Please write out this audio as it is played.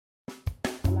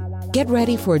Get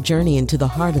ready for a journey into the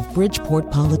heart of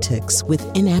Bridgeport politics with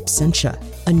In Absentia,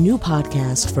 a new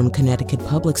podcast from Connecticut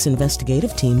Public's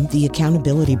investigative team, The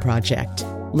Accountability Project.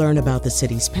 Learn about the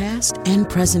city's past and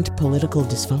present political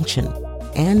dysfunction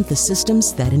and the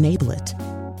systems that enable it.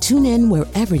 Tune in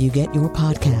wherever you get your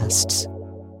podcasts.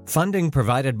 Funding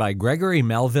provided by Gregory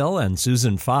Melville and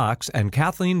Susan Fox and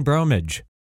Kathleen Bromage.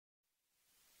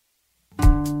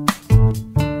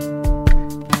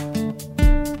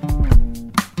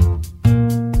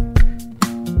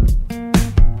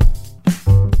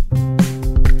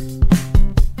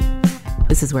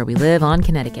 This is Where We Live on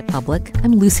Connecticut Public.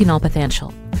 I'm Lucy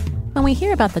Nalpathanchel. When we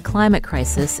hear about the climate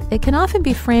crisis, it can often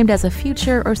be framed as a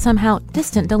future or somehow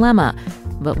distant dilemma.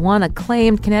 But one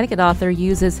acclaimed Connecticut author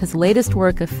uses his latest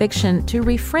work of fiction to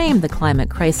reframe the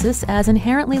climate crisis as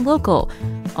inherently local,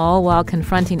 all while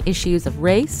confronting issues of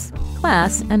race,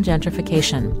 class, and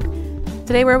gentrification.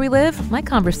 Today, Where We Live, my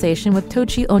conversation with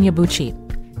Tochi Onyebuchi.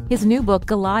 His new book,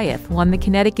 Goliath, won the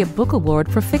Connecticut Book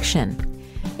Award for fiction.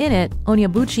 In it,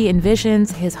 Onyebuchi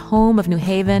envisions his home of New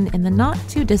Haven in the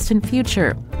not-too-distant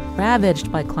future,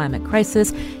 ravaged by climate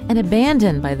crisis and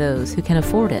abandoned by those who can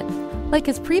afford it. Like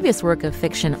his previous work of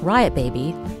fiction, Riot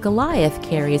Baby, Goliath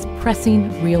carries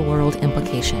pressing real-world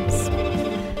implications.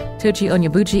 Tochi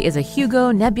Onyebuchi is a Hugo,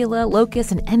 Nebula,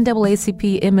 Locus, and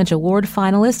NAACP Image Award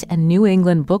finalist and New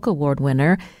England Book Award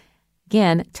winner.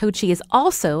 Again, Tochi is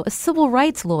also a civil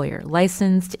rights lawyer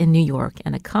licensed in New York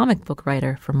and a comic book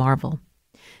writer for Marvel.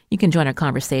 You can join our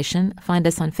conversation. Find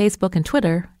us on Facebook and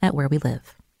Twitter at Where We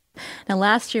Live. Now,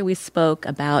 last year we spoke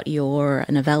about your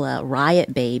novella,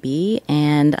 Riot Baby,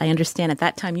 and I understand at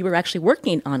that time you were actually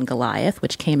working on Goliath,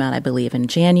 which came out, I believe, in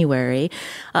January.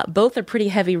 Both are pretty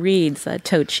heavy reads,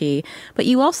 Tochi, but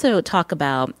you also talk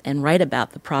about and write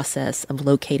about the process of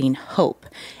locating hope.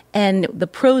 And the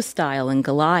prose style in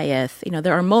Goliath,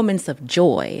 there are moments of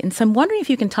joy. And so I'm wondering if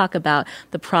you can talk about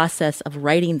the process of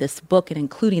writing this book and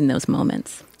including those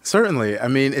moments. Certainly. I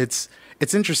mean, it's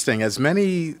interesting. As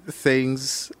many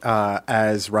things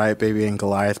as Riot Baby and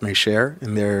Goliath may share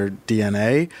in their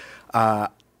DNA,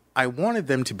 I wanted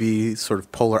them to be sort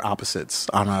of polar opposites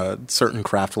on a certain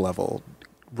craft level.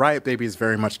 Riot Baby is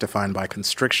very much defined by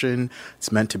constriction.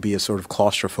 It's meant to be a sort of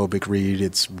claustrophobic read.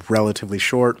 It's relatively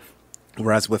short.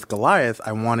 Whereas with Goliath,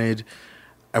 I wanted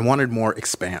more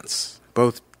expanse,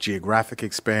 both geographic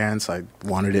expanse. I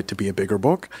wanted it to be a bigger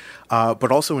book,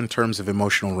 but also in terms of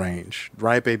emotional range.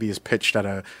 Riot Baby is pitched at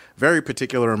a very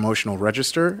particular emotional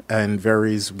register and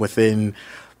varies within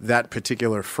that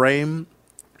particular frame.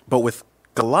 But with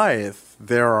Goliath,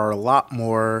 there are a lot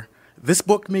more. This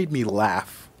book made me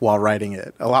laugh while writing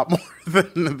it, a lot more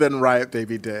than Riot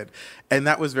Baby did. And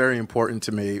that was very important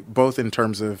to me, both in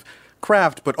terms of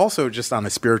craft, but also just on a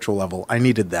spiritual level. I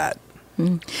needed that.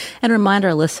 And remind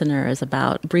our listeners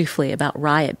briefly about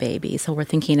Riot Baby. So we're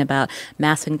thinking about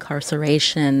mass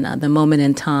incarceration, the moment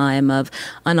in time of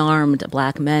unarmed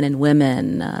Black men and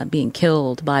women being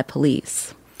killed by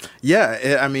police. Yeah,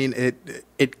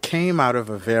 it came out of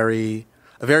a very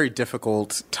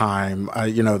difficult time.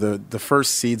 The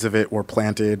first seeds of it were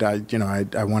planted.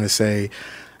 I want to say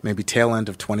maybe tail end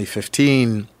of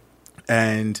 2015.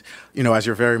 And, as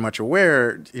you're very much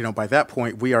aware, by that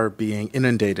point, we are being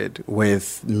inundated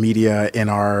with media in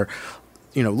our,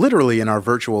 literally in our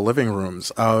virtual living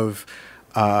rooms of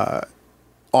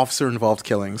officer-involved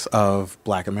killings of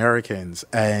Black Americans.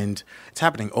 And it's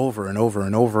happening over and over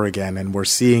and over again. And we're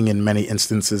seeing in many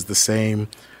instances the same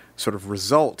sort of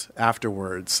result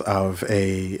afterwards of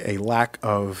a lack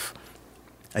of,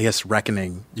 I guess,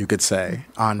 reckoning, you could say,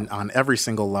 on every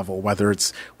single level, whether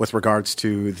it's with regards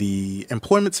to the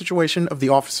employment situation of the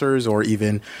officers or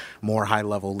even more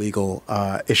high-level legal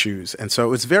issues. And so it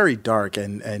was very dark,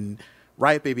 and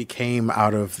Riot Baby came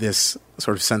out of this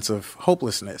sort of sense of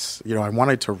hopelessness. I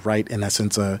wanted to write, in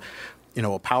essence, a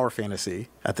power fantasy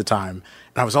at the time.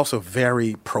 And I was also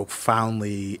very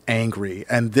profoundly angry.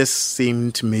 And this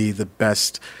seemed to me the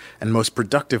best and most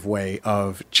productive way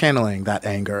of channeling that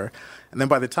anger. And then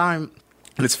by the time,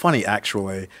 and it's funny,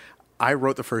 actually, I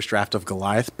wrote the first draft of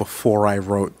Goliath before I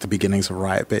wrote the beginnings of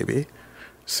Riot Baby.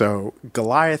 So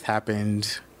Goliath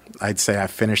happened, I'd say I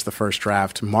finished the first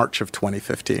draft March of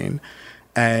 2015.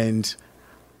 And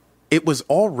it was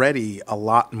already a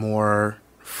lot more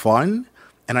fun.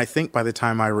 And I think by the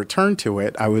time I returned to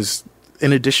it, I was,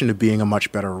 in addition to being a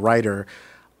much better writer,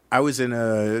 I was in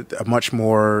a much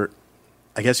more,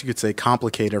 I guess you could say,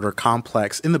 complicated or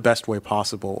complex, in the best way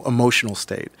possible, emotional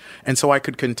state. And so I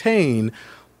could contain,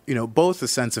 both a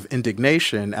sense of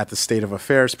indignation at the state of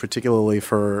affairs, particularly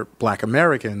for Black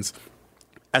Americans,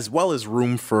 as well as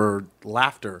room for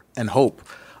laughter and hope,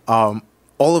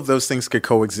 all of those things could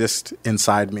coexist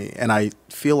inside me. And I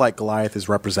feel like Goliath is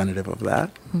representative of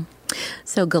that. Mm-hmm.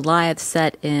 So Goliath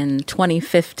set in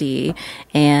 2050,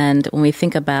 and when we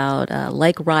think about,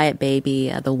 like Riot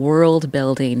Baby, the world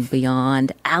building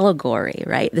beyond allegory,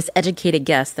 right? This educated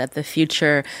guess that the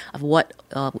future of what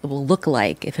it will look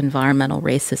like if environmental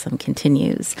racism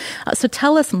continues. So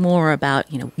tell us more about,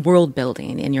 world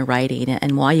building in your writing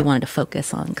and why you wanted to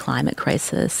focus on climate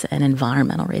crisis and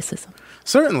environmental racism.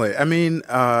 Certainly. I mean,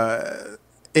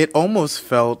 it almost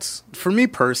felt, for me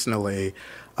personally,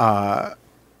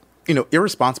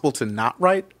 irresponsible to not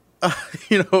write,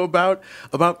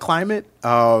 about climate.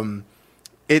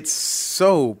 It's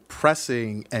so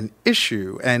pressing an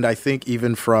issue. And I think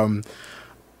even from,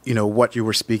 what you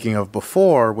were speaking of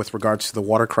before with regards to the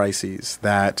water crises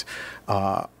that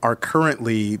are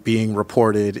currently being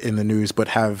reported in the news, but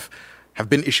have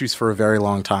been issues for a very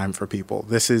long time for people.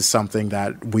 This is something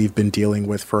that we've been dealing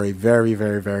with for a very,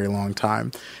 very, very long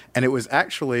time. And it was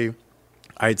actually,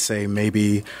 I'd say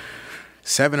maybe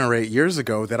 7 or 8 years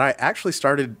ago that I actually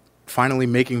started finally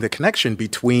making the connection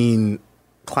between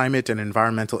climate and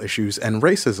environmental issues and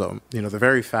racism. The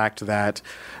very fact that,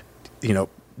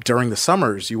 during the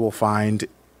summers, you will find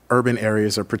urban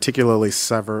areas are particularly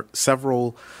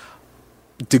several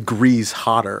degrees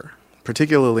hotter,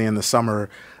 particularly in the summer,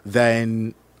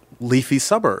 than leafy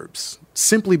suburbs,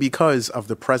 simply because of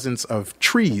the presence of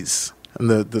trees and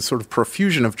the sort of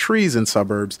profusion of trees in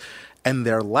suburbs and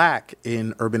their lack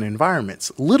in urban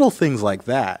environments. Little things like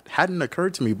that hadn't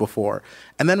occurred to me before.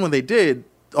 And then when they did,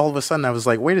 all of a sudden I was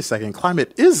like, wait a second,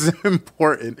 climate is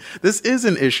important. This is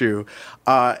an issue.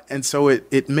 And so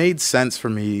it made sense for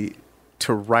me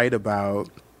to write about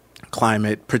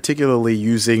climate, particularly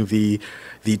using the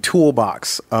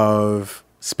toolbox of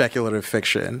speculative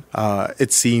fiction.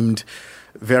 It seemed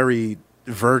very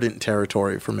verdant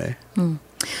territory for me.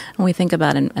 When we think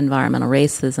about environmental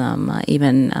racism,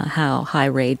 even how high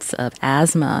rates of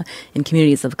asthma in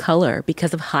communities of color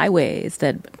because of highways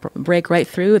that break right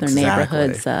through their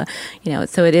neighborhoods,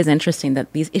 so it is interesting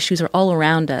that these issues are all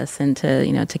around us, and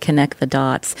to connect the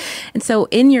dots. And so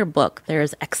in your book,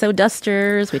 there's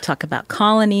exodusters, we talk about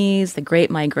colonies, the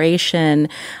Great Migration,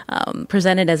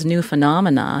 presented as new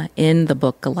phenomena in the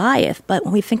book Goliath. But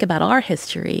when we think about our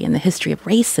history and the history of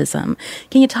racism,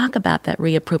 can you talk about that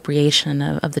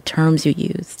reappropriation of the terms you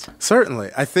used?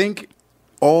 Certainly. I think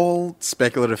all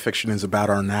speculative fiction is about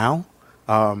our now,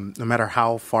 no matter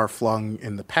how far-flung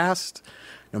in the past,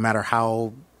 no matter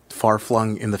how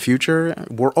far-flung in the future.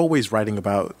 We're always writing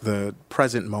about the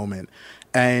present moment.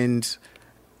 And,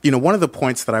 one of the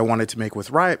points that I wanted to make with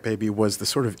Riot Baby was the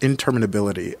sort of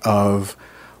interminability of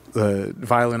the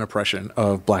violent oppression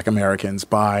of Black Americans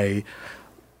by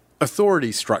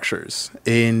authority structures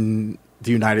in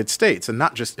the United States, and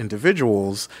not just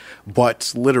individuals,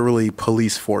 but literally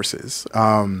police forces.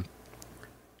 And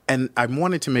I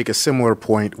wanted to make a similar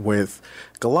point with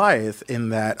Goliath in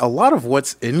that a lot of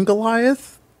what's in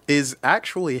Goliath is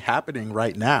actually happening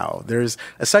right now. There's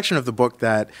a section of the book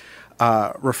that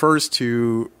refers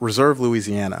to Reserve,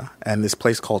 Louisiana, and this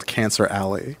place called Cancer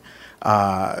Alley,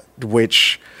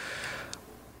 which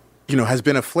has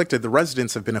been afflicted, the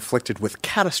residents have been afflicted with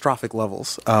catastrophic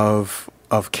levels of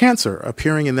cancer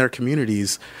appearing in their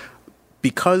communities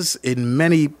because in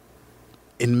many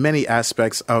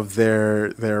aspects of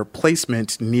their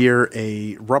placement near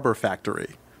a rubber factory.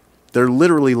 They're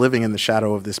literally living in the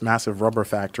shadow of this massive rubber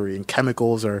factory, and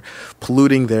chemicals are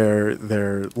polluting their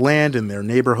land and their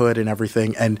neighborhood and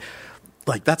everything. And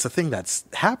that's a thing that's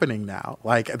happening now.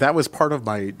 That was part of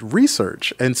my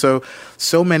research. And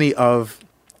so many of,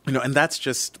 and that's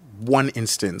just one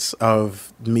instance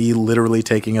of me literally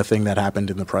taking a thing that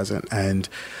happened in the present and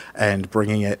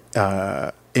bringing it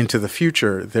into the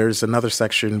future. There's another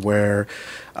section where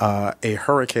a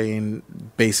hurricane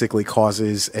basically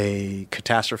causes a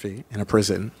catastrophe in a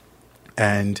prison.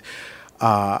 And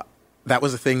that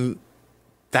was a thing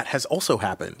that has also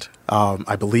happened.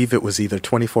 I believe it was either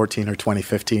 2014 or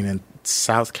 2015 in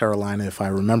South Carolina, if I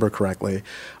remember correctly.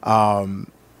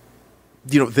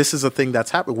 This is a thing that's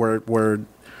happened where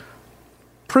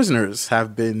prisoners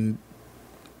have been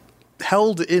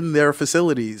held in their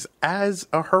facilities as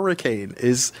a hurricane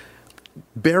is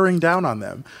bearing down on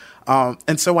them.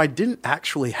 And so I didn't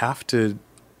actually have to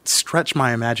stretch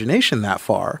my imagination that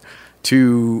far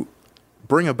to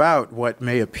bring about what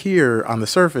may appear on the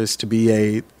surface to be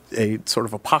a sort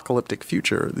of apocalyptic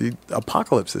future. The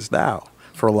apocalypse is now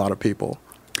for a lot of people.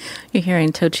 You're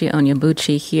hearing Tochi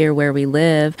Onyebuchi here where we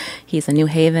live. He's a New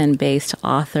Haven-based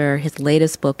author. His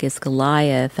latest book is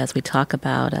Goliath, as we talk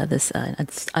about this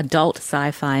adult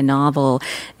sci-fi novel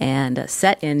and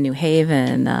set in New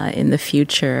Haven in the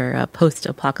future,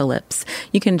 post-apocalypse.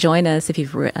 You can join us if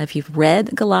you've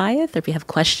read Goliath or if you have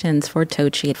questions for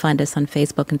Tochi. Find us on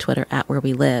Facebook and Twitter at Where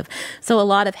We Live. So a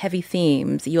lot of heavy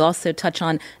themes. You also touch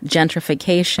on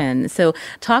gentrification. So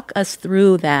talk us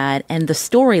through that and the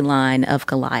storyline of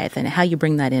Goliath and how you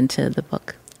bring that into the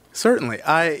book. Certainly.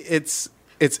 It's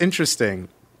interesting.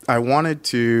 I wanted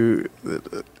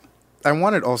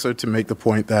also to make the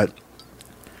point that,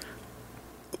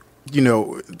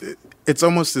 it's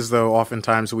almost as though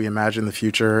oftentimes we imagine the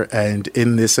future, and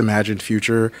in this imagined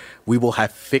future, we will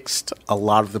have fixed a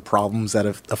lot of the problems that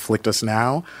afflict us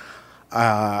now,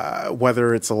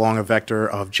 whether it's along a vector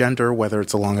of gender, whether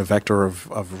it's along a vector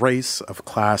of race, of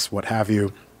class, what have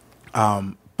you.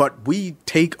 But we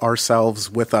take ourselves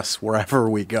with us wherever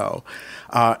we go.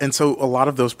 And so a lot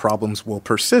of those problems will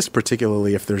persist,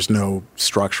 particularly if there's no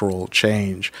structural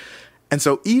change. And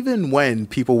so even when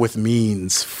people with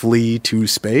means flee to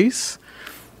space,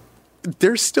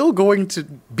 there's still going to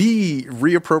be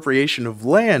reappropriation of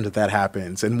land that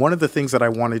happens. And one of the things that I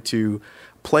wanted to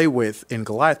play with in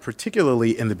Goliath,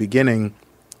 particularly in the beginning,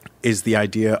 is the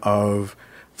idea of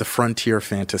the frontier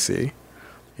fantasy.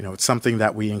 It's something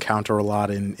that we encounter a lot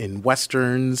in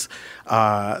Westerns.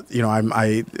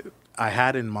 I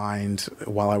had in mind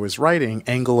while I was writing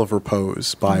Angle of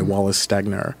Repose by Wallace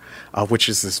Stegner, which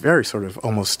is this very sort of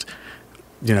almost,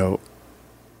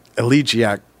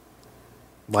 elegiac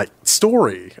like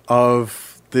story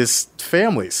of this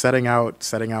family setting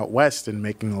out west and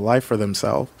making a life for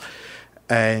themselves.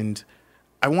 And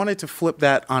I wanted to flip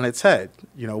that on its head.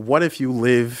 What if you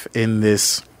live in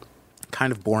this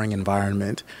kind of boring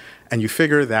environment and you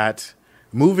figure that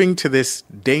moving to this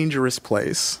dangerous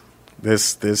place,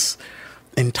 this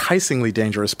enticingly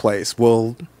dangerous place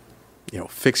will,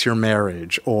 fix your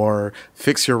marriage or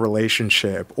fix your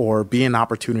relationship or be an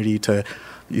opportunity to,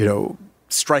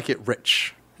 strike it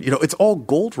rich. It's all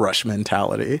gold rush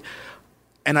mentality.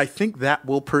 And I think that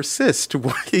will persist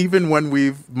even when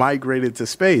we've migrated to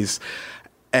space.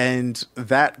 And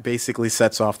that basically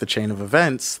sets off the chain of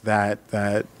events that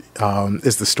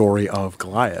is the story of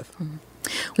Goliath. Mm-hmm.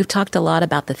 We've talked a lot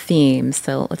about the themes,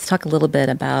 so let's talk a little bit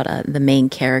about the main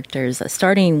characters,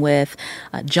 starting with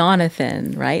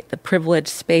Jonathan, right? The privileged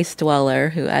space dweller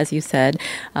who, as you said,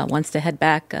 wants to head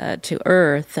back to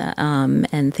Earth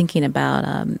and thinking about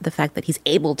the fact that he's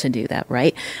able to do that,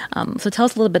 right? So tell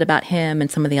us a little bit about him and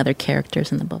some of the other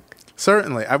characters in the book.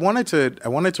 Certainly. I wanted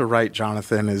to write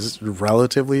Jonathan as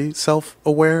relatively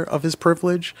self-aware of his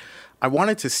privilege. I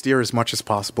wanted to steer as much as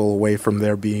possible away from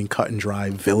there being cut and dry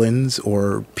villains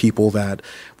or people that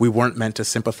we weren't meant to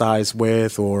sympathize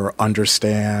with or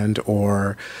understand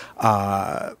or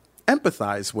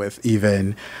empathize with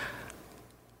even.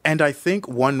 And I think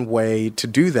one way to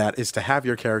do that is to have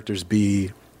your characters be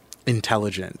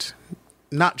intelligent,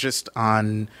 not just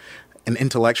on an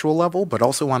intellectual level, but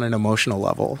also on an emotional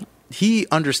level. He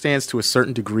understands to a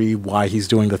certain degree why he's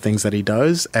doing the things that he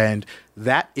does, and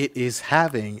that it is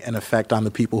having an effect on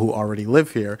the people who already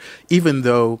live here, even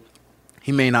though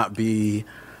he may not be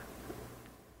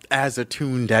as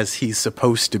attuned as he's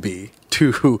supposed to be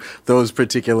to those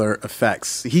particular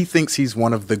effects. He thinks he's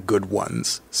one of the good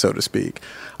ones, so to speak.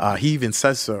 He even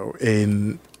says so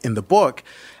in the book,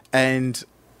 and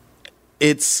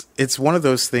it's one of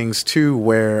those things, too,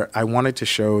 where I wanted to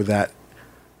show that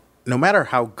no matter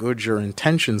how good your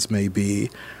intentions may be,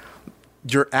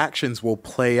 your actions will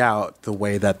play out the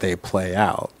way that they play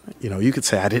out. You could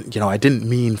say, I didn't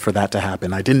mean for that to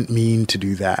happen. I didn't mean to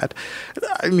do that.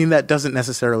 I mean, that doesn't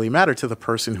necessarily matter to the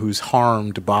person who's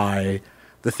harmed by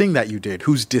the thing that you did,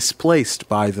 who's displaced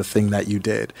by the thing that you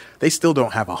did. They still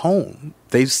don't have a home.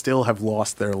 They still have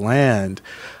lost their land,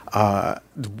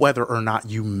 whether or not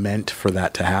you meant for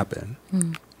that to happen.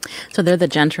 Mm. So they're the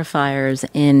gentrifiers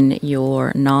in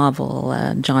your novel,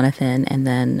 Jonathan, and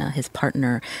then his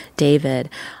partner,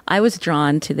 David. I was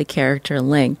drawn to the character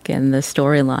Link and the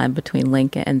storyline between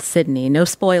Link and Sydney. No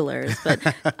spoilers, but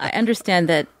I understand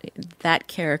that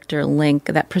character, Link,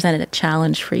 that presented a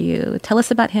challenge for you. Tell us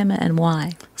about him and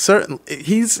why. Certainly.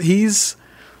 He's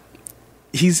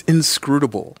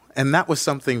inscrutable. And that was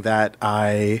something that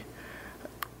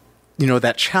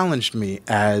that challenged me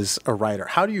as a writer.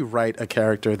 How do you write a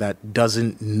character that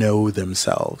doesn't know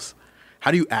themselves?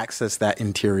 How do you access that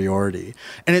interiority?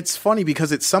 And it's funny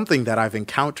because it's something that I've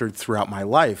encountered throughout my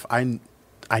life. I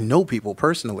know people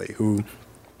personally who,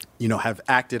 have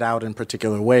acted out in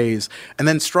particular ways and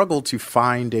then struggled to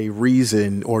find a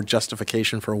reason or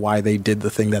justification for why they did the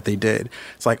thing that they did.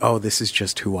 It's like, oh, this is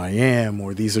just who I am,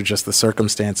 or these are just the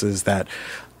circumstances that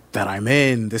I'm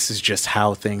in. This is just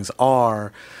how things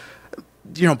are.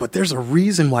 But there's a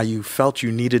reason why you felt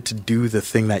you needed to do the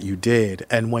thing that you did.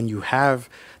 And when you have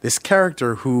this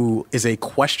character who is a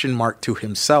question mark to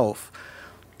himself,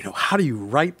 how do you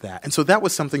write that? And so that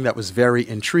was something that was very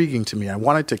intriguing to me. I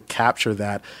wanted to capture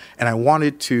that, and I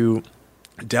wanted to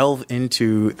delve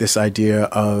into this idea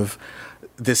of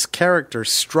this character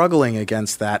struggling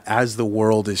against that as the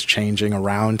world is changing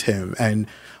around him. And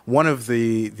one of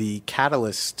the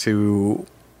catalysts to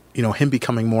him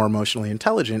becoming more emotionally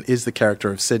intelligent is the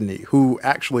character of Sydney, who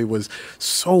actually was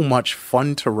so much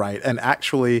fun to write and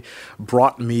actually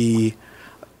brought me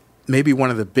maybe one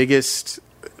of the biggest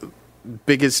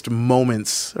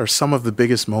moments, or some of the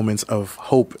biggest moments of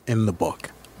hope in the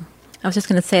book. I was just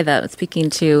going to say that, speaking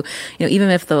to, even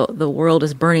if the world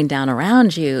is burning down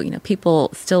around you,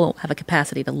 people still have a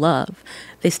capacity to love.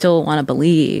 They still want to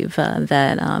believe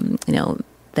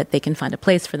that they can find a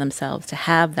place for themselves, to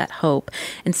have that hope.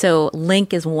 And so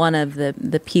Link is one of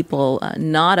the people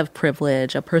not of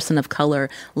privilege, a person of color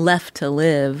left to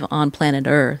live on planet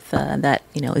Earth that,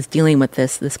 is dealing with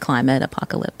this climate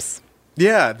apocalypse.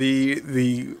 Yeah,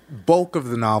 the bulk of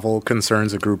the novel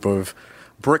concerns a group of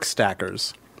brick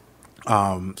stackers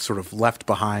sort of left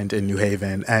behind in New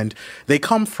Haven. And they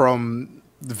come from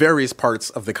various parts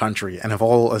of the country and have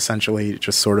all essentially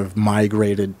just sort of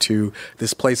migrated to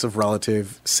this place of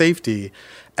relative safety.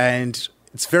 And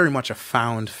it's very much a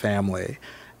found family.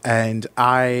 And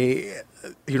I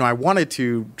wanted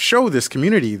to show this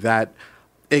community that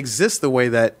exists the way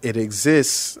that it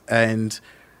exists and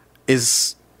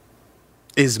is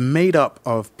made up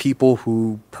of people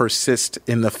who persist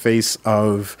in the face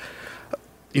of,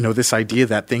 this idea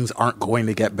that things aren't going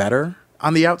to get better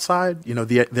on the outside.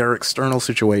 Their external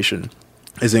situation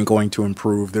isn't going to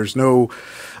improve. There's no,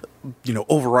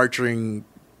 overarching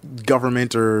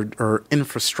government or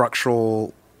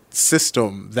infrastructural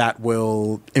system that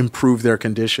will improve their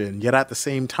condition. Yet at the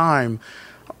same time,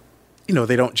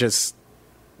 they don't just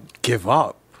give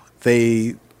up.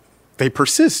 They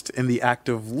persist in the act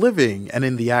of living and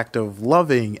in the act of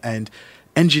loving and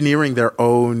engineering their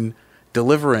own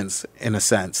deliverance, in a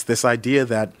sense. This idea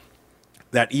that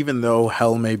even though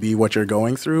hell may be what you're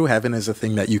going through, heaven is a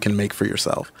thing that you can make for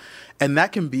yourself. And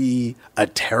that can be a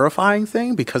terrifying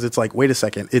thing, because it's like, wait a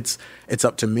second, it's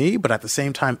up to me. But at the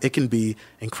same time, it can be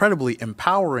incredibly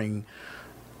empowering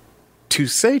to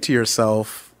say to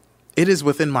yourself, it is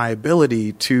within my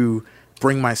ability to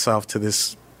bring myself to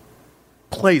this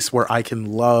place where I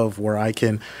can love, where I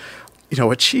can,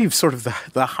 achieve sort of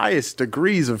the highest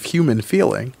degrees of human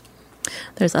feeling.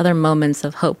 There's other moments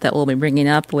of hope that we'll be bringing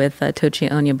up with Tochi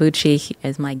Onyebuchi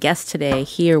as my guest today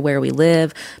here where we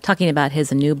live, talking about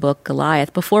his new book,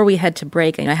 Goliath. Before we head to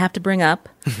break, I have to bring up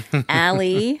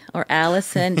Allie, or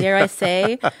Allison, dare I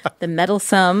say, the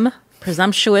meddlesome,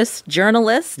 presumptuous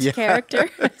journalist character.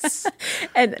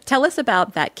 And tell us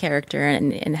about that character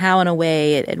and how, in a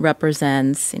way, it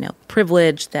represents,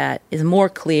 privilege that is more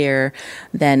clear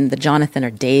than the Jonathan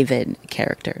or David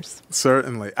characters.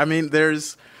 Certainly. I mean,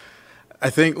 I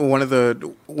think one of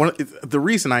the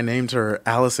reason I named her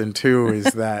Allison too is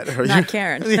that her not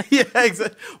Karen. Yeah,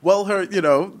 exactly. Well,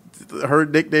 her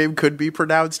nickname could be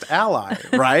pronounced Ally,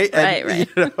 right? Right.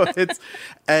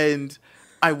 And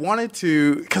I wanted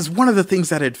to, because one of the things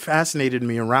that had fascinated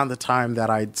me around the time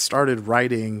that I started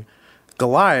writing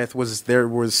Goliath was there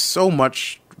was so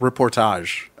much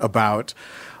reportage about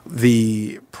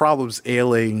the problems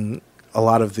ailing a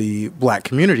lot of the Black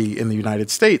community in the United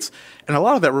States. And a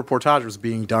lot of that reportage was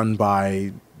being done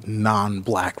by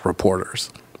non-Black reporters.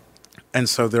 And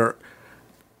so they're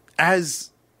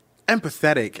as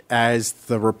empathetic as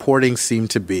the reporting seemed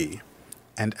to be,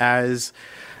 and as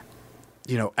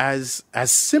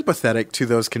sympathetic to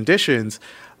those conditions,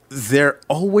 there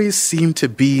always seemed to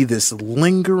be this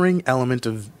lingering element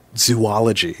of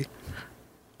zoology,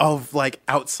 of like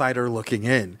outsider looking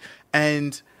in.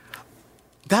 And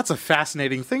that's a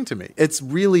fascinating thing to me. It's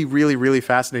really, really, really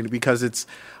fascinating, because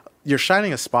you're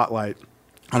shining a spotlight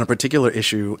on a particular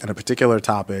issue and a particular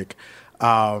topic,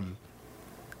 but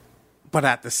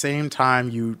at the same time,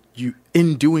 you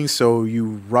in doing so,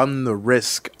 you run the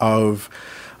risk of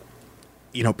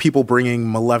people bringing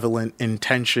malevolent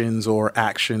intentions or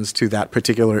actions to that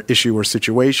particular issue or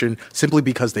situation simply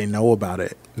because they know about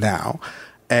it now.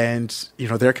 And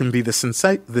there can be this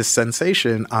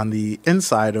sensation on the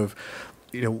inside of,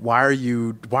 why are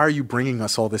you bringing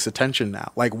us all this attention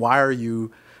now? Like, why are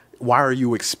you why are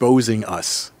you exposing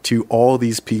us to all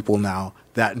these people now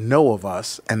that know of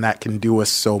us and that can do us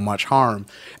so much harm?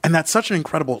 And that's such an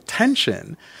incredible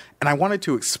tension. And I wanted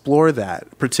to explore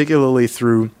that, particularly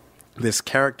through this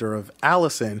character of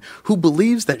Allison, who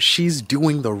believes that she's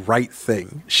doing the right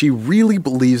thing. She really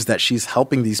believes that she's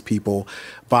helping these people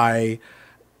by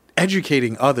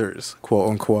educating others, quote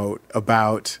unquote,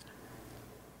 about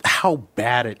how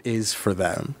bad it is for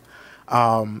them.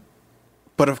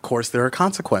 But of course, there are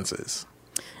consequences.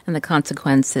 And the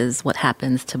consequence is what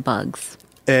happens to bugs.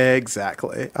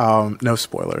 Exactly. No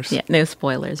spoilers. Yeah, no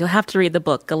spoilers. You'll have to read the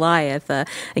book, Goliath.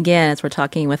 Again, as we're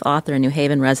talking with author and New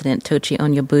Haven resident Tochi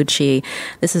Onyebuchi,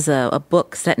 this is a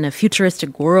book set in a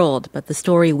futuristic world, but the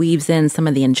story weaves in some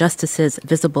of the injustices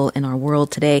visible in our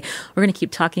world today. We're going to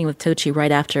keep talking with Tochi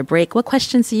right after a break. What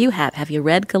questions do you have? Have you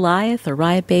read Goliath or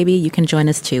Riot Baby? You can join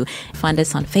us too. Find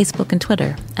us on Facebook and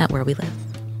Twitter at Where We Live.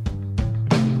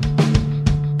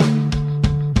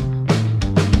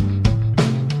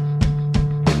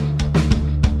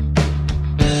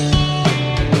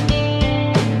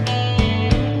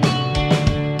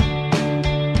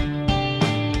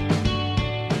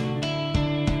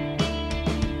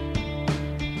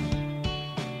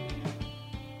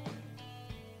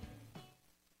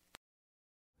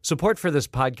 Support for this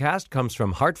podcast comes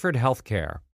from Hartford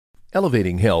Healthcare.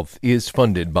 Elevating Health is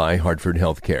funded by Hartford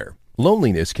Healthcare.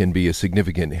 Loneliness can be a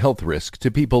significant health risk to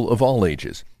people of all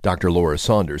ages. Dr. Laura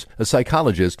Saunders, a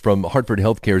psychologist from Hartford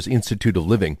Healthcare's Institute of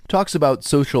Living, talks about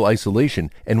social isolation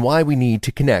and why we need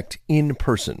to connect in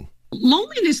person.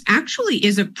 Loneliness actually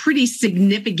is a pretty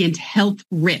significant health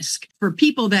risk for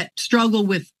people that struggle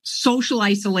with social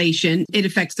isolation. It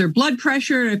affects their blood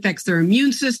pressure, it affects their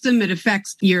immune system, it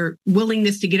affects your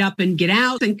willingness to get up and get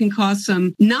out, and can cause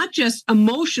some not just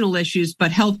emotional issues,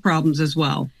 but health problems as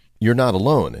well. You're not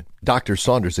alone. Dr.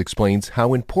 Saunders explains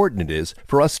how important it is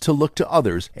for us to look to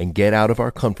others and get out of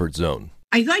our comfort zone.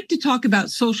 I like to talk about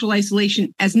social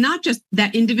isolation as not just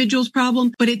that individual's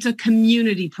problem, but it's a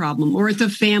community problem or it's a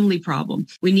family problem.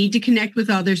 We need to connect with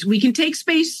others. We can take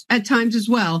space at times as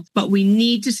well, but we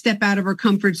need to step out of our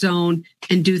comfort zone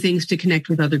and do things to connect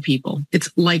with other people. It's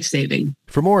life-saving.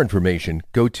 For more information,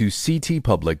 go to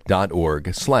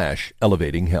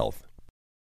ctpublic.org/elevatinghealth.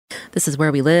 This is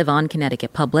Where We Live on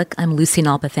Connecticut Public. I'm Lucy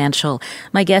Nalpathanchel.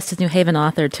 My guest is New Haven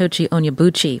author Tochi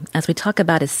Onyebuchi as we talk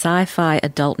about his sci-fi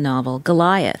adult novel,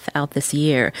 Goliath, out this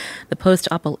year. The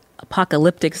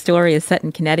post-apocalyptic story is set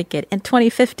in Connecticut in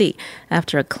 2050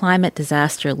 after a climate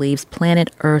disaster leaves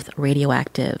planet Earth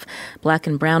radioactive. Black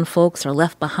and brown folks are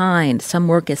left behind. Some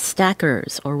work as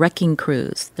stackers or wrecking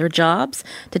crews. Their jobs?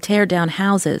 To tear down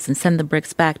houses and send the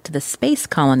bricks back to the space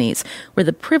colonies where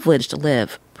the privileged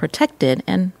live, protected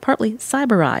and partly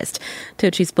cyberized.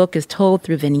 Tochi's book is told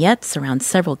through vignettes around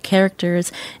several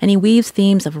characters, and he weaves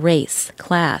themes of race,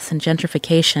 class, and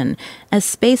gentrification as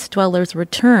space dwellers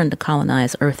return to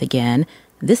colonize Earth again,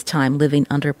 this time living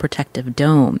under a protective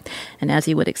dome. And as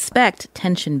you would expect,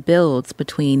 tension builds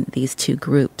between these two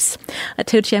groups.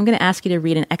 Tochi, I'm going to ask you to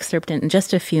read an excerpt in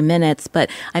just a few minutes,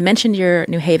 but I mentioned you're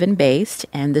New Haven-based,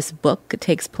 and this book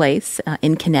takes place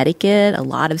in Connecticut, a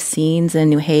lot of scenes in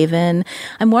New Haven.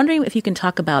 I'm wondering if you can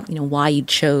talk about, why you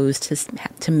chose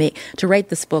to write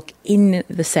this book in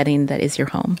the setting that is your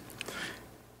home.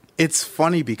 It's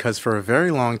funny because for a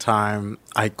very long time,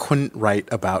 I couldn't write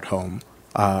about home.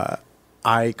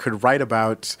 I could write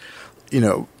about,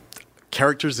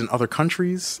 characters in other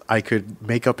countries. I could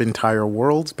make up entire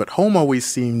worlds, but home always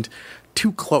seemed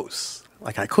too close.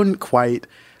 Like I couldn't quite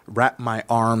wrap my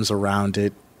arms around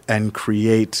it and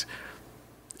create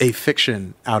a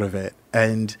fiction out of it.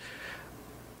 And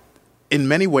in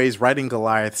many ways, writing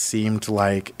Goliath seemed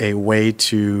like a way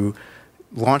to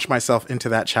launch myself into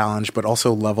that challenge, but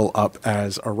also level up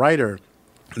as a writer.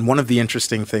 And one of the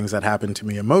interesting things that happened to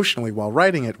me emotionally while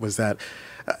writing it was that,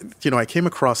 I came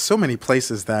across so many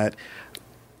places that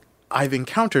I've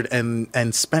encountered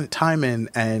and spent time in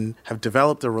and have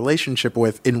developed a relationship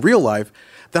with in real life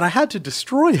that I had to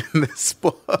destroy in this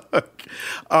book.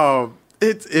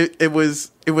 It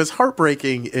was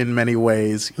heartbreaking in many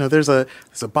ways. There's a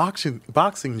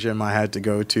boxing gym I had to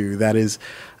go to that is,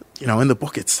 in the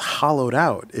book it's hollowed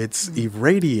out, it's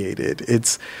irradiated,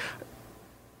 it's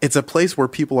a place where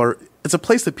it's a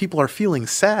place that people are feeling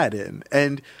sad in.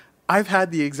 And I've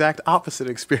had the exact opposite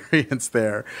experience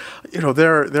there.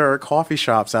 There are coffee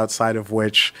shops outside of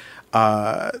which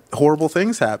horrible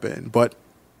things happen. But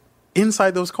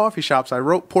inside those coffee shops, I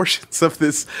wrote portions of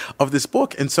this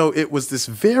book. And so it was this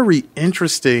very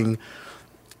interesting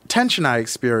tension I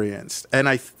experienced. And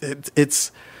I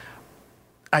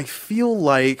feel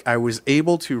like I was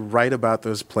able to write about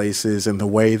those places in the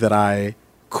way that I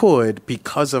could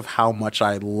because of how much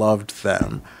I loved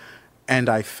them. And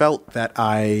I felt that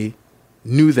I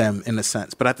knew them in a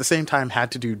sense, but at the same time had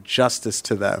to do justice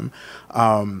to them.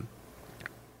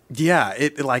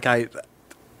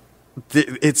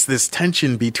 It's this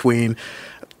tension between,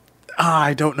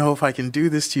 I don't know if I can do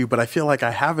this to you, but I feel like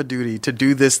I have a duty to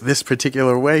do this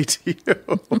particular way to you.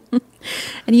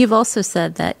 And you've also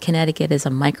said that Connecticut is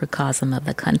a microcosm of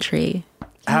the country.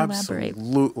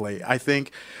 Absolutely. I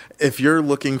think if you're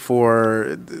looking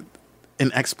for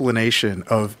an explanation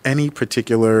of any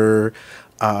particular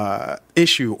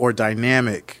issue or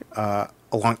dynamic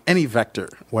along any vector,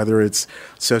 whether it's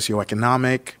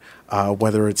socioeconomic,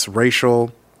 whether it's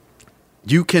racial,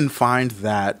 you can find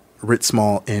that writ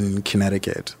small in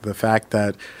Connecticut. The fact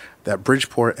that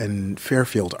Bridgeport and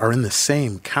Fairfield are in the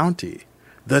same county,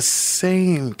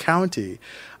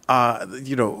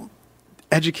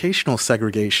 educational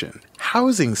segregation,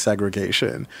 housing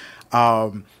segregation,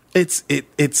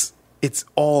 it's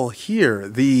all here.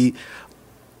 The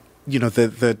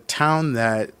town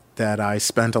that I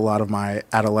spent a lot of my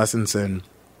adolescence in,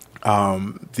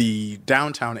 the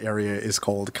downtown area is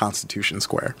called Constitution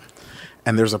Square.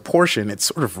 And there's a portion, it's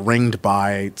sort of ringed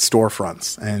by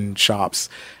storefronts and shops.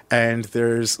 And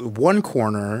there's one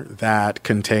corner that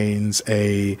contains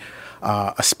a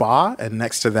spa, and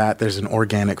next to that there's an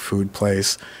organic food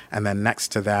place, and then next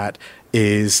to that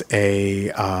is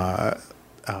a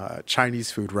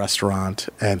Chinese food restaurant,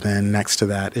 and then next to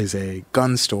that is a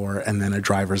gun store, and then a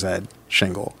driver's ed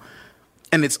shingle.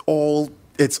 And it's all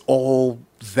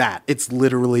that. It's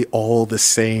literally all the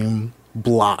same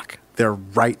block. They're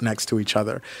right next to each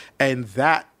other. And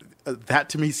that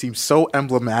to me seems so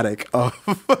emblematic of,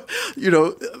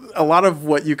 a lot of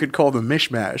what you could call the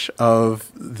mishmash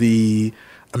of the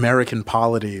American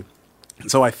polity.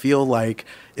 And so I feel like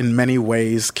in many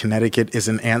ways, Connecticut is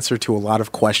an answer to a lot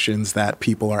of questions that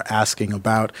people are asking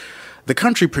about the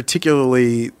country,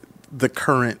 particularly the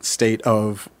current state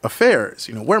of affairs.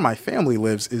 Where my family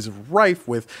lives is rife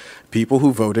with people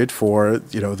who voted for,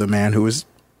 the man who was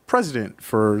president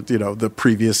for, the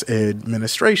previous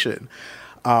administration.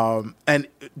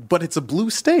 But it's a blue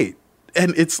state.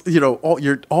 And it's,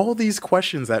 all these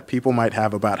questions that people might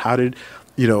have about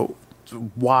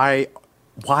why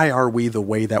are we the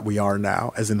way that we are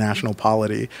now as a national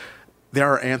polity? There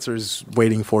are answers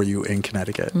waiting for you in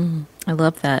Connecticut. I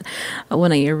love that.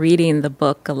 When you're reading the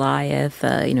book Goliath,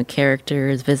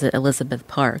 characters visit Elizabeth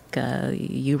Park.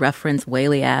 You reference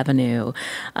Whaley Avenue.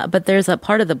 But there's a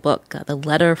part of the book, The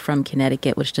Letter from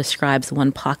Connecticut, which describes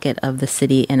one pocket of the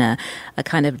city in a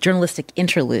kind of journalistic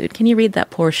interlude. Can you read that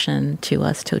portion to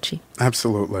us, Tochi?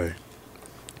 Absolutely.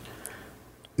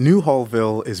 New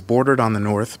Hallville is bordered on the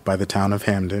north by the town of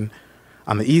Hamden,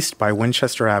 on the east by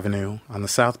Winchester Avenue, on the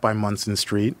south by Munson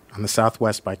Street, on the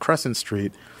southwest by Crescent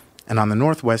Street, and on the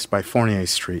northwest by Fournier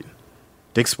Street.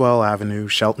 Dixwell Avenue,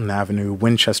 Shelton Avenue,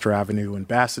 Winchester Avenue, and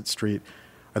Bassett Street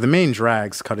are the main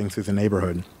drags cutting through the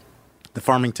neighborhood. The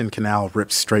Farmington Canal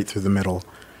rips straight through the middle.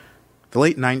 The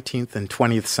late 19th and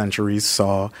 20th centuries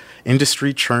saw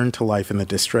industry churn to life in the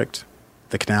district.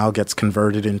 The canal gets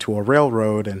converted into a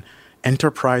railroad, and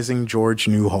enterprising George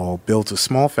Newhall builds a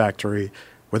small factory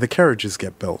where the carriages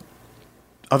get built.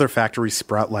 Other factories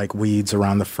sprout like weeds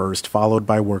around the first, followed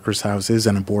by workers' houses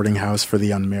and a boarding house for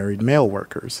the unmarried male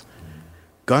workers.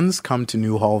 Guns come to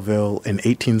New Hallville in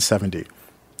 1870,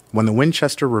 when the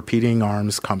Winchester Repeating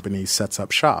Arms Company sets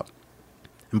up shop.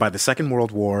 And by the Second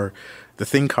World War, the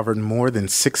thing covered more than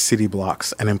 6 city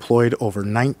blocks and employed over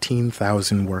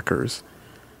 19,000 workers.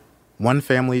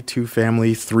 1-family,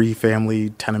 2-family,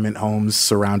 3-family tenement homes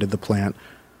surrounded the plant,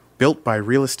 built by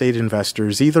real estate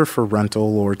investors either for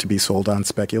rental or to be sold on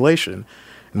speculation.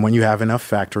 And when you have enough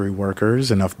factory workers,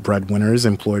 enough breadwinners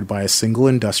employed by a single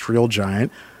industrial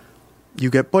giant, you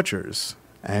get butchers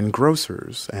and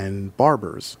grocers and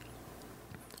barbers.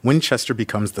 Winchester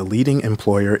becomes the leading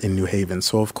employer in New Haven,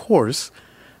 so of course,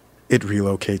 it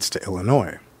relocates to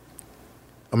Illinois.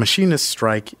 A machinist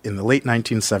strike in the late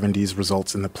 1970s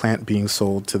results in the plant being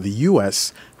sold to the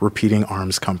U.S. Repeating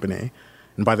Arms Company,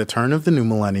 and by the turn of the new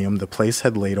millennium, the place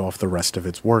had laid off the rest of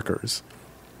its workers.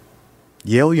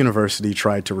 Yale University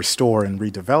tried to restore and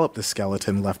redevelop the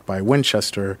skeleton left by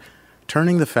Winchester,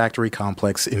 turning the factory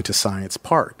complex into Science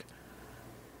Park.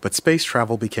 But space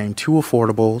travel became too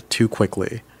affordable too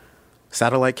quickly.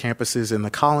 Satellite campuses in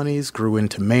the colonies grew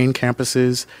into main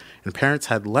campuses, and parents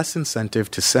had less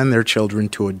incentive to send their children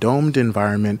to a domed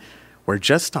environment where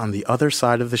just on the other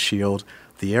side of the shield,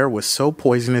 the air was so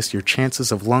poisonous your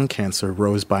chances of lung cancer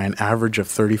rose by an average of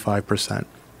 35%.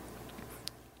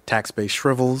 Tax base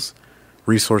shrivels,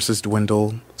 resources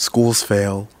dwindle, schools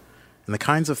fail, and the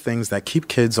kinds of things that keep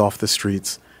kids off the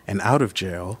streets and out of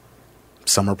jail,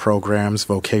 summer programs,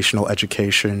 vocational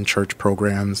education, church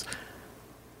programs,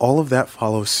 all of that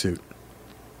follows suit.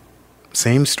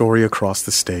 Same story across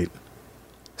the state,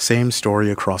 same story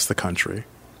across the country.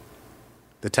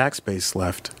 The tax base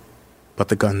left, but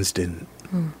the guns didn't.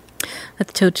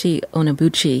 That's Tochi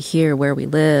Onyebuchi, Here Where We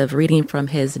Live, reading from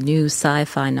his new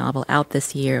sci-fi novel out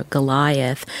this year,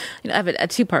 Goliath. I have a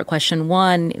two-part question.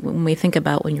 One, when we think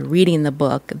about when you're reading the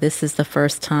book, this is the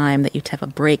first time that you have a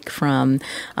break from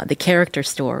the character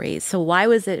stories. So why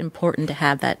was it important to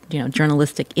have that,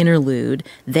 journalistic interlude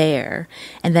there?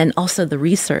 And then also the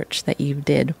research that you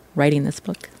did writing this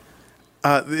book.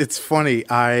 It's funny.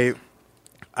 I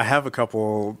have a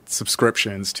couple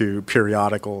subscriptions to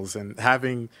periodicals, and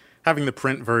having the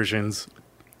print versions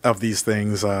of these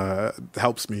things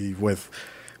helps me with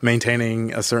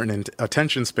maintaining a certain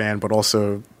attention span, but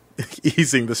also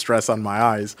easing the stress on my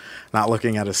eyes, not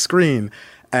looking at a screen.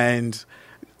 And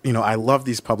I love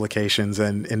these publications,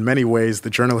 and in many ways,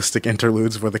 the journalistic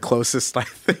interludes were the closest I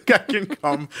think I can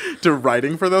come to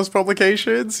writing for those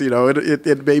publications.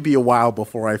 It may be a while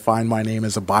before I find my name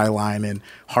as a byline in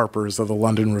Harper's or the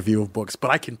London Review of Books, but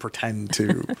I can pretend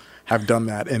to have done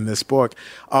that in this book.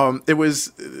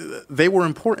 They were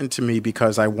important to me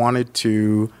because I wanted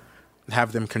to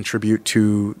have them contribute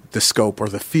to the scope or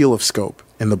the feel of scope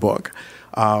in the book.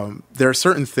 There are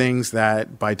certain things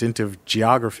that, by dint of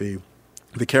geography,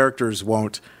 the characters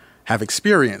won't have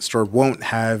experienced or won't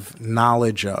have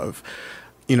knowledge of.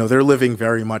 They're living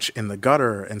very much in the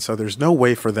gutter, and so there's no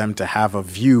way for them to have a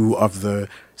view of the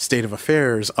state of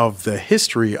affairs, of the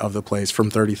history of the place from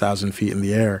 30,000 feet in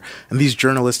the air. And these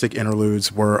journalistic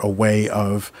interludes were a way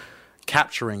of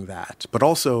capturing that, but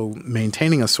also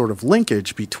maintaining a sort of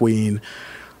linkage between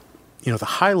the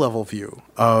high-level view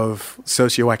of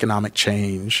socioeconomic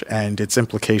change and its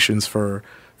implications for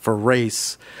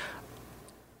race,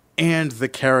 and the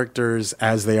characters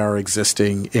as they are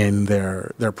existing in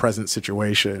their present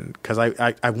situation. Because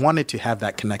I wanted to have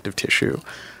that connective tissue.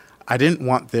 I didn't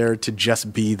want there to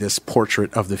just be this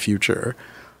portrait of the future.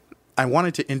 I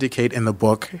wanted to indicate in the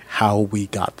book how we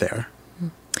got there.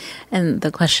 And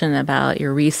the question about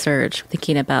your research,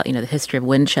 thinking about, the history of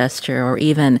Winchester, or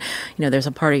even, there's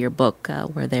a part of your book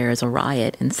where there is a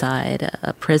riot inside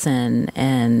a prison,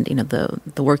 and,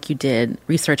 the work you did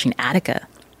researching Attica.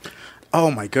 Oh,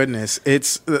 my goodness.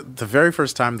 It's the very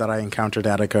first time that I encountered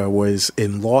Attica was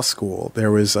in law school.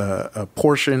 There was a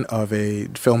portion of a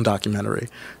film documentary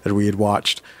that we had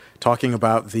watched talking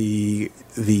about the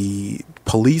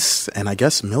police and I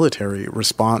guess military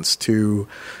response to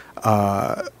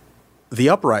the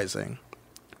uprising.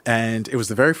 And it was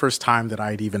the very first time that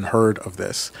I had even heard of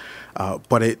this.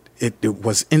 But it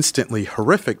was instantly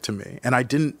horrific to me. And I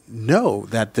didn't know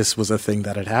that this was a thing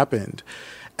that had happened.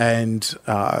 And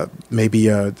maybe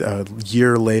a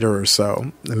year later or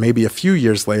so, maybe a few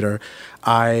years later,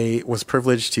 I was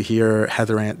privileged to hear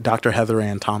Dr. Heather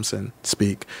Ann Thompson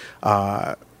speak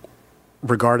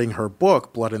regarding her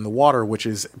book, Blood in the Water, which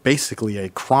is basically a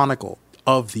chronicle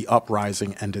of the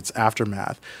uprising and its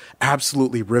aftermath.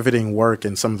 Absolutely riveting work,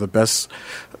 and some of the best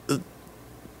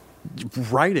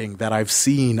writing that I've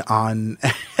seen on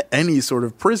any sort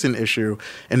of prison issue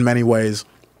in many ways.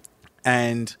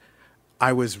 And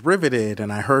I was riveted,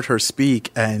 and I heard her speak,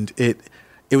 and it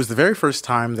was the very first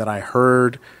time that I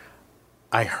heard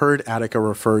Attica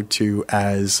referred to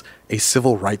as a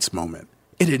civil rights moment.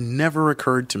 It had never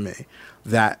occurred to me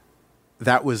that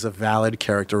was a valid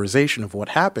characterization of what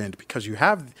happened, because you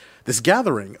have this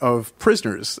gathering of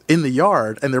prisoners in the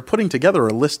yard, and they're putting together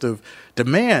a list of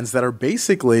demands that are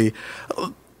basically,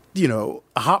 a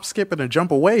hop, skip, and a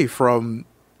jump away from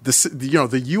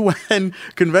the UN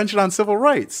Convention on Civil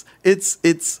Rights.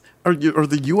 Or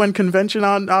the UN Convention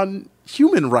on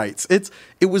Human Rights.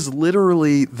 It was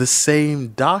literally the same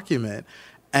document,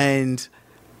 and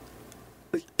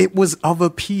it was of a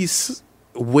piece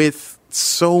with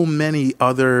so many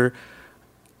other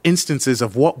instances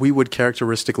of what we would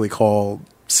characteristically call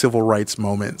civil rights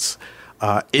moments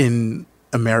in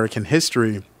American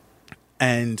history,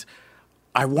 and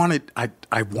I wanted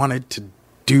to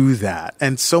do that.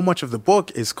 And so much of the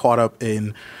book is caught up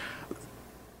in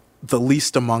the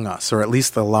least among us, or at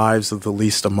least the lives of the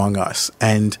least among us.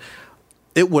 And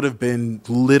it would have been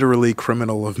literally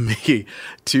criminal of me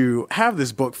to have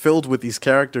this book filled with these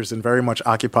characters and very much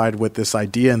occupied with this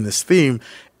idea and this theme,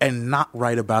 and not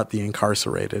write about the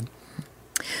incarcerated.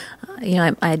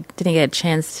 I didn't get a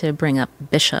chance to bring up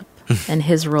Bishop and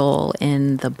his role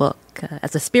in the book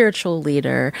as a spiritual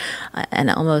leader and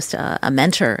almost a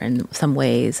mentor in some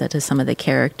ways to some of the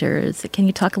characters. Can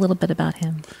you talk a little bit about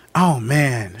him? Oh,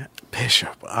 man.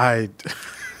 Bishop, I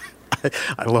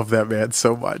love that man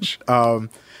so much. I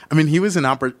mean, he was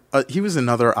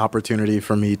another opportunity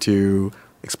for me to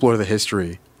explore the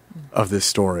history of this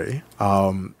story,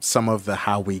 some of the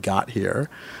how we got here.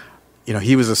 You know,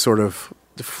 he was a sort of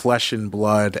flesh and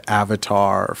blood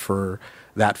avatar for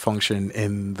that function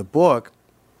in the book,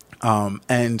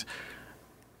 and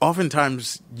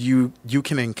oftentimes you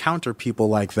can encounter people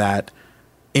like that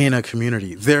in a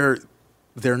community. They're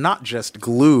not just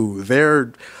glue.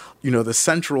 They're, the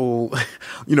central,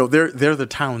 they're the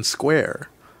town square.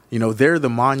 They're the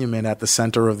monument at the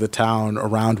center of the town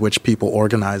around which people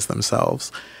organize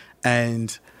themselves.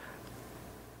 And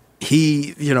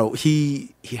he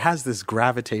has this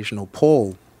gravitational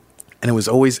pull, and it was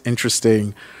always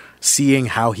interesting seeing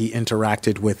how he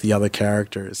interacted with the other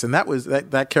characters. And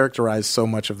that characterized so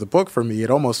much of the book for me.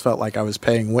 It almost felt like I was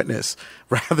paying witness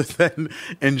rather than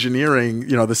engineering,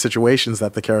 the situations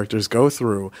that the characters go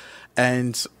through.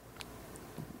 And,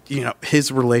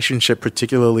 his relationship,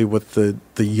 particularly with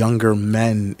the younger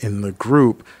men in the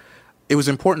group, it was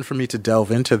important for me to delve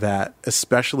into that,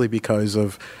 especially because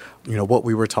of, what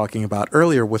we were talking about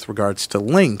earlier with regards to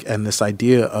Link and this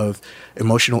idea of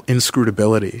emotional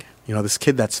inscrutability. This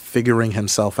kid that's figuring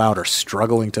himself out or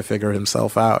struggling to figure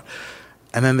himself out.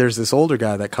 And then there's this older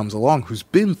guy that comes along who's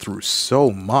been through so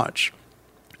much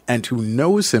and who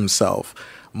knows himself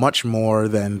much more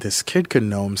than this kid can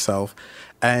know himself,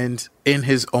 and in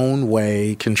his own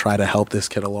way can try to help this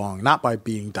kid along, not by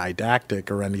being didactic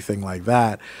or anything like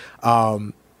that,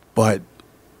 but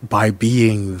by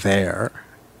being there.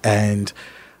 And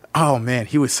oh man,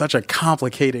 he was such a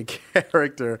complicated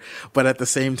character, but at the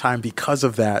same time, because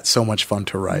of that, so much fun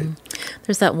to write.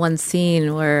 There's that one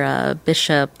scene where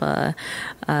Bishop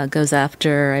goes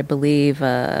after, I believe,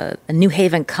 a New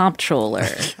Haven comptroller,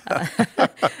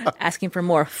 asking for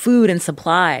more food and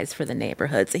supplies for the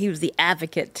neighborhood. So he was the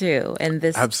advocate too, and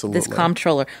this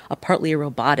comptroller, a partly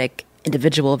robotic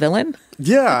individual villain.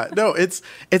 Yeah, no, it's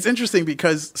interesting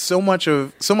because so much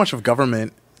of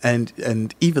government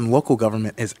and even local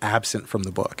government is absent from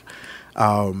the book.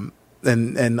 And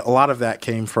a lot of that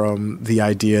came from the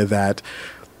idea that,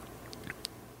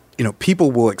 people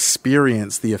will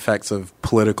experience the effects of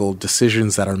political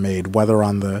decisions that are made, whether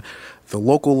on the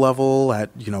local level at,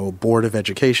 a board of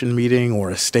education meeting or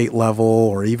a state level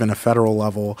or even a federal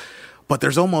level. But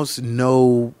there's almost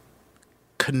no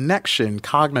connection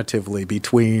cognitively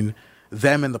between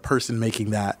them and the person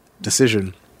making that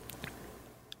decision.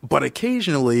 But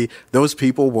occasionally, those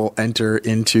people will enter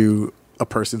into a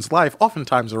person's life,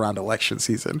 oftentimes around election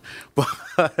season.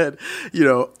 But,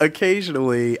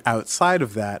 occasionally outside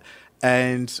of that.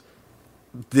 And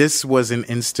this was an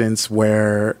instance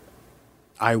where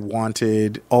I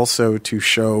wanted also to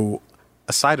show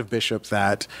a side of Bishop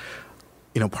that,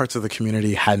 parts of the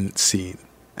community hadn't seen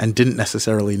and didn't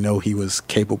necessarily know he was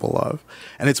capable of.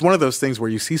 And it's one of those things where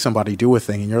you see somebody do a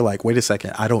thing and you're like, wait a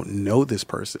second, I don't know this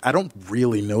person. I don't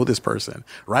really know this person,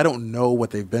 or I don't know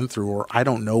what they've been through, or I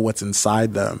don't know what's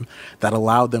inside them that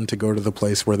allowed them to go to the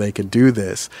place where they could do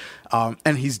this.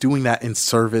 And he's doing that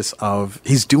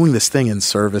he's doing this thing in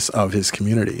service of his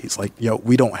community. He's like,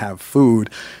 we don't have food.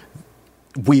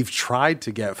 We've tried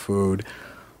to get food.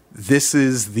 This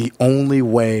is the only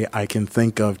way I can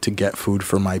think of to get food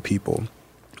for my people.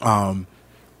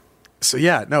 So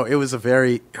yeah, no, that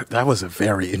was a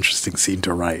very interesting scene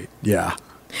to write. Yeah.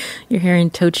 You're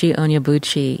hearing Tochi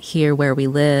Onyebuchi here where we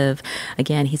live.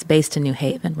 Again, he's based in New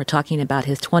Haven. We're talking about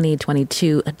his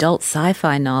 2022 adult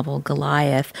sci-fi novel,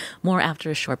 Goliath. More after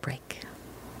a short break.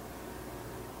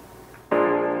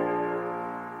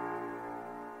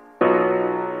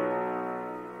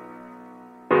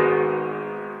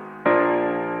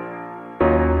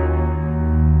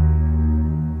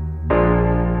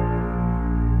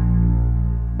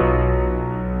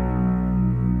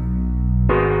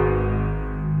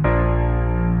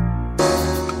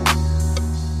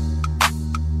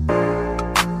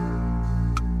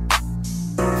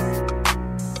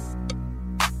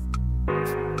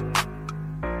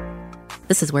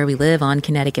 This is Where We Live on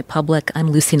Connecticut Public.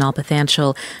 I'm Lucy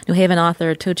Nalpathanchel. New Haven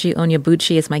author Tochi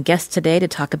Onyebuchi is my guest today to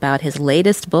talk about his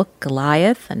latest book,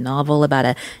 Goliath, a novel about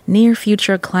a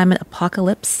near-future climate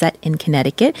apocalypse set in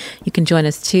Connecticut. You can join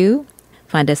us too.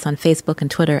 Find us on Facebook and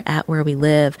Twitter at Where We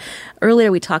Live. Earlier,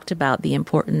 we talked about the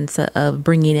importance of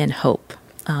bringing in hope.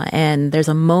 And there's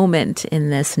a moment in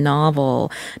this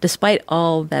novel, despite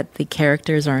all that the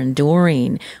characters are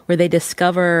enduring, where they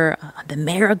discover the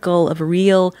miracle of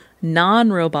real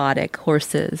non-robotic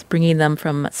horses, bringing them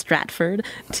from Stratford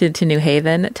to New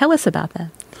Haven. Tell us about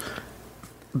that.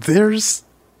 There's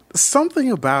something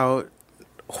about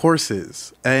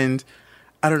horses, and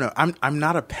I don't know. I'm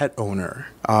not a pet owner,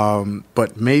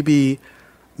 but maybe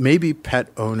pet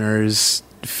owners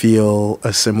feel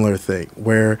a similar thing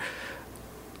where,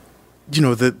 you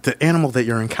know, the animal that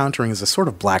you're encountering is a sort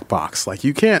of black box. Like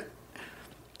you can't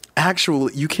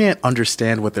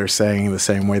understand what they're saying in the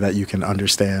same way that you can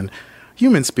understand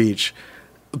human speech,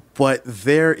 but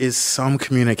there is some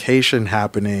communication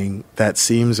happening that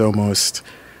seems almost,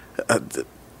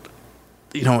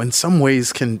 you know, in some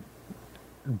ways can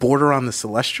border on the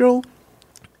celestial.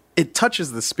 It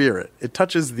touches the spirit. It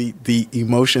touches the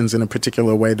emotions in a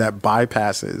particular way that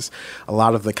bypasses a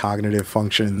lot of the cognitive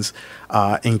functions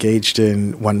engaged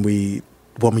in when we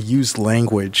use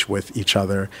language with each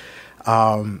other.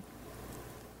 And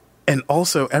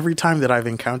also, every time that I've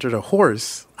encountered a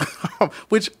horse,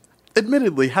 which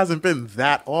admittedly hasn't been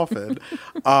that often,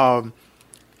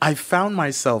 I found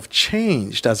myself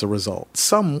changed as a result,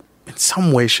 in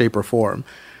some way, shape, or form.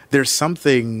 There's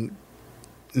something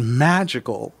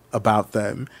magical about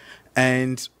them,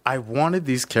 and I wanted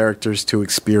these characters to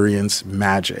experience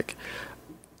magic,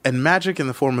 and magic in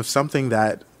the form of something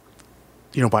that,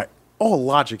 you know, by all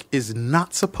logic is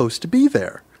not supposed to be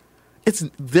there.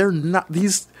 They're not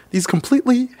these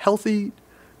completely healthy,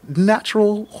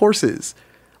 natural horses.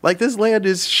 Like, this land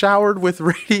is showered with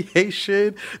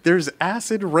radiation. There's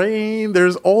acid rain.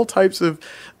 There's all types of,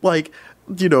 like,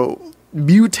 you know,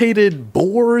 mutated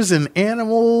boars and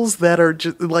animals that are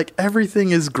just like,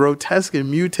 everything is grotesque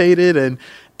and mutated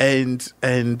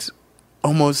and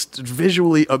almost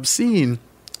visually obscene.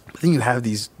 But then you have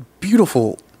these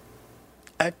beautiful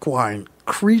equine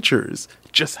creatures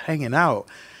just hanging out.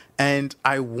 And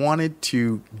I wanted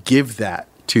to give that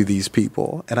to these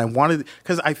people. And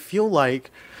because I feel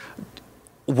like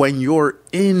when you're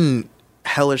in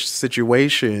hellish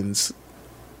situations,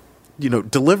 you know,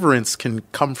 deliverance can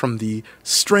come from the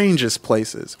strangest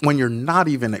places when you're not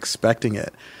even expecting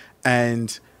it.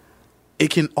 And it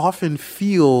can often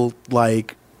feel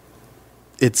like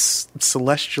it's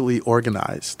celestially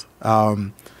organized,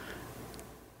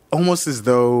 almost as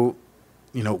though,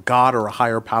 you know, God or a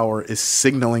higher power is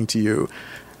signaling to you,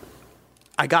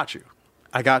 I got you.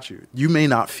 I got you. You may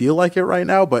not feel like it right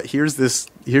now, but here's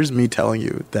me telling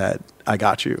you that I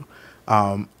got you.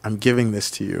 I'm giving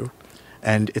this to you.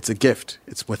 And it's a gift.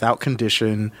 It's without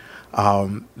condition.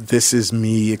 This is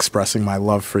me expressing my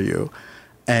love for you.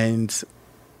 And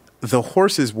the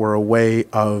horses were a way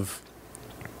of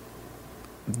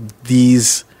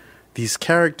these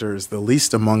characters, the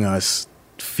least among us,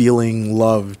 feeling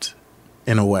loved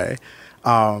in a way.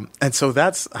 And so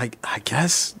that's, I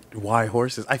guess, why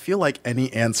horses. I feel like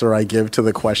any answer I give to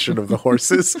the question of the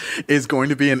horses is going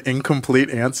to be an incomplete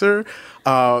answer,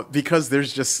 because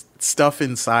there's just stuff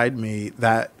inside me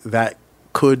that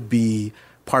could be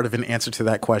part of an answer to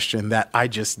that question that I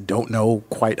just don't know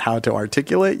quite how to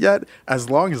articulate yet, as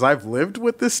long as I've lived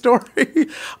with this story,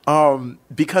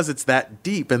 because it's that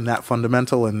deep and that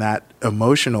fundamental and that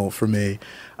emotional for me.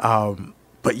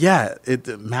 But yeah,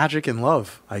 magic and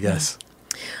love, I guess.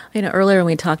 You know, earlier when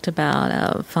we talked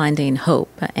about finding hope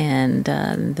and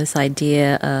this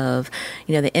idea of,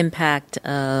 you know, the impact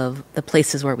of the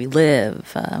places where we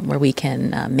live, where we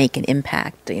can make an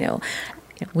impact, you know,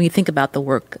 when you think about the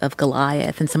work of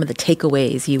Goliath and some of the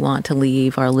takeaways you want to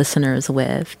leave our listeners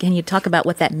with, can you talk about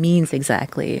what that means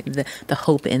exactly, the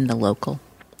hope in the local?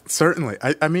 Certainly.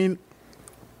 I mean,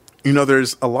 you know,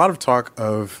 there's a lot of talk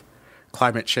of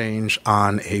climate change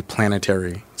on a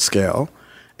planetary scale.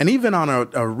 And even on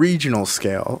a regional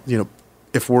scale, you know,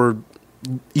 if we're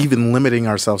even limiting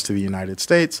ourselves to the United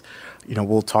States, you know,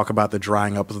 we'll talk about the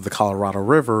drying up of the Colorado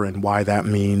River and why that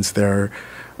means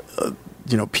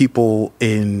you know, people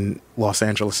in Los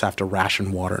Angeles have to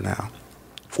ration water now.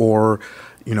 Or,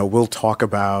 you know, we'll talk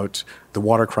about the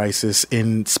water crisis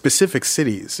in specific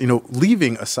cities, you know,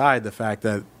 leaving aside the fact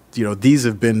that, you know, these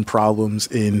have been problems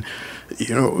in,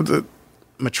 you know, the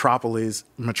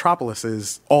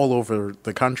metropolises all over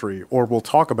the country. Or we'll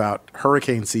talk about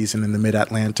hurricane season in the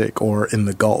mid-Atlantic or in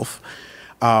the Gulf.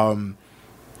 But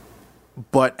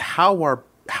how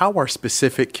are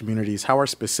specific communities, how are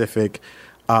specific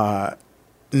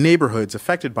neighborhoods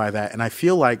affected by that? And I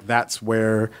feel like that's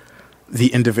where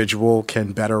the individual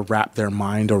can better wrap their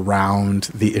mind around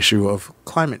the issue of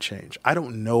climate change. I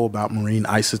don't know about marine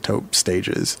isotope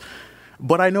stages,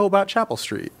 but I know about Chapel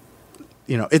Street.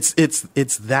 You know, it's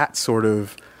that sort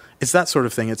of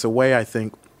thing. It's a way, I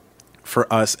think,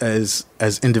 for us as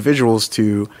individuals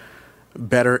to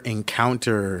better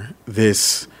encounter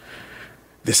this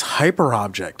hyper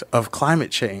object of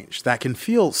climate change that can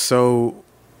feel so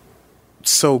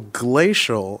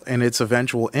glacial in its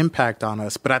eventual impact on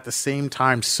us, but at the same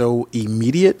time so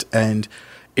immediate, and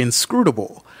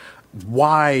inscrutable.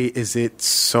 Why is it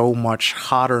so much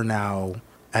hotter now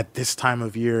at this time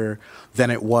of year than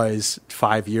it was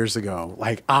 5 years ago?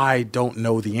 Like, I don't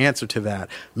know the answer to that.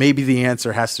 Maybe the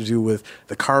answer has to do with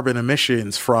the carbon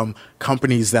emissions from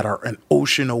companies that are an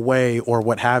ocean away or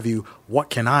what have you. What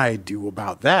can I do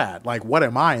about that? Like, what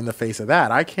am I in the face of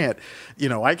that? I can't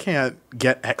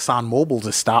get ExxonMobil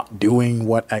to stop doing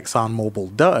what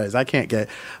ExxonMobil does. I can't get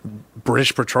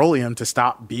British Petroleum to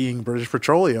stop being British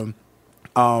Petroleum.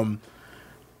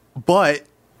 But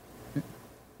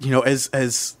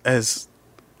as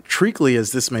treacly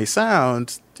as this may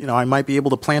sound, I might be able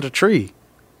to plant a tree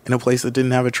in a place that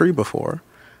didn't have a tree before.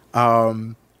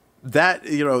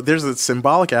 There's a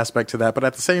symbolic aspect to that, but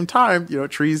at the same time,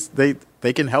 trees, they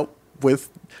can help with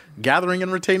gathering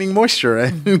and retaining moisture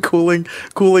and cooling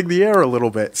the air a little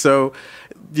bit. So,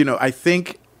 I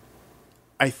think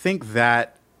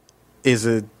that is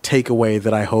a takeaway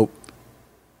that I hope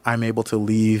I'm able to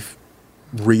leave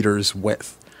readers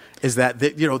with. Is that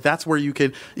that's where you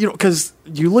can, because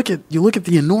you look at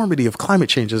the enormity of climate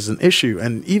change as an issue,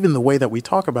 and even the way that we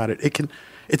talk about it,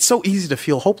 it's so easy to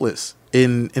feel hopeless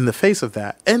in the face of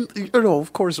that, and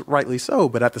of course rightly so.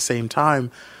 But at the same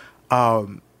time,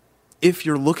 if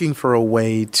you're looking for a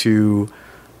way to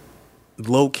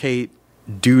locate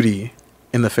duty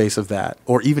in the face of that,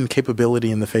 or even capability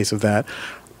in the face of that,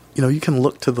 you can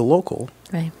look to the local.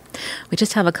 Right. We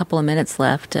just have a couple of minutes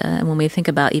left. And when we think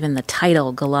about even the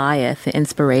title, Goliath, the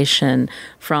inspiration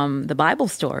from the Bible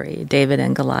story, David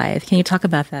and Goliath, can you talk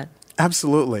about that?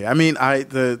 Absolutely. I mean,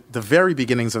 the very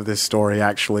beginnings of this story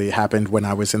actually happened when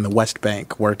I was in the West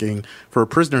Bank working for a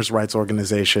prisoners' rights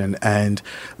organization, and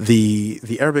the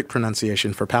Arabic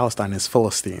pronunciation for Palestine is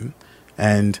Philistine.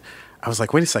 And I was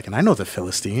like, wait a second, I know the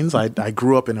Philistines. I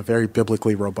grew up in a very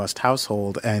biblically robust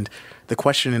household, and the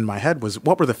question in my head was,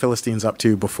 what were the Philistines up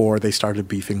to before they started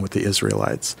beefing with the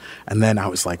Israelites? And then I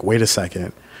was like, wait a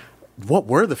second, what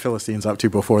were the Philistines up to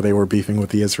before they were beefing with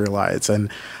the Israelites? And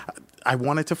I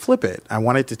wanted to flip it. I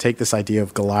wanted to take this idea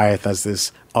of Goliath as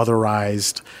this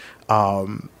otherized,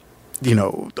 almost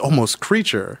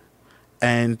creature,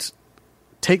 and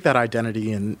take that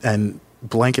identity and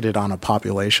blanket it on a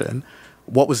population.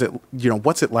 What was it,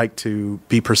 what's it like to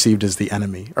be perceived as the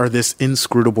enemy, or this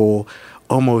inscrutable,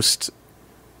 almost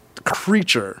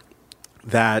creature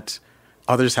that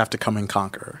others have to come and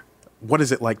conquer? What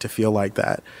is it like to feel like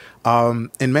that?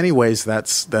 In many ways,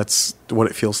 that's what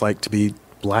it feels like to be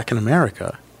Black in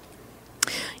America.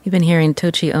 You've been hearing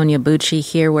Tochi Onyebuchi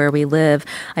here where we live.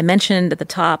 I mentioned at the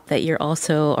top that you're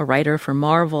also a writer for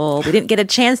Marvel. We didn't get a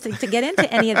chance to get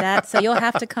into any of that, so you'll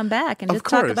have to come back and just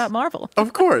talk about Marvel.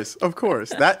 Of course.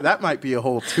 That might be a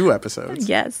whole 2 episodes.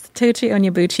 Yes. Tochi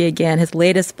Onyebuchi again, his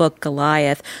latest book,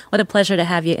 Goliath. What a pleasure to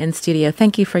have you in studio.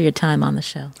 Thank you for your time on the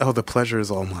show. Oh, the pleasure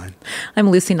is all mine. I'm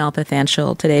Lucy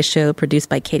Nalpathanchil. Today's show produced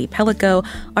by Katie Pellico.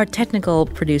 Our technical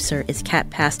producer is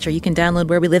Kat Pastor. You can download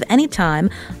Where We Live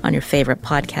anytime on your favorite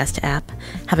podcast app.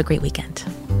 Have a great weekend.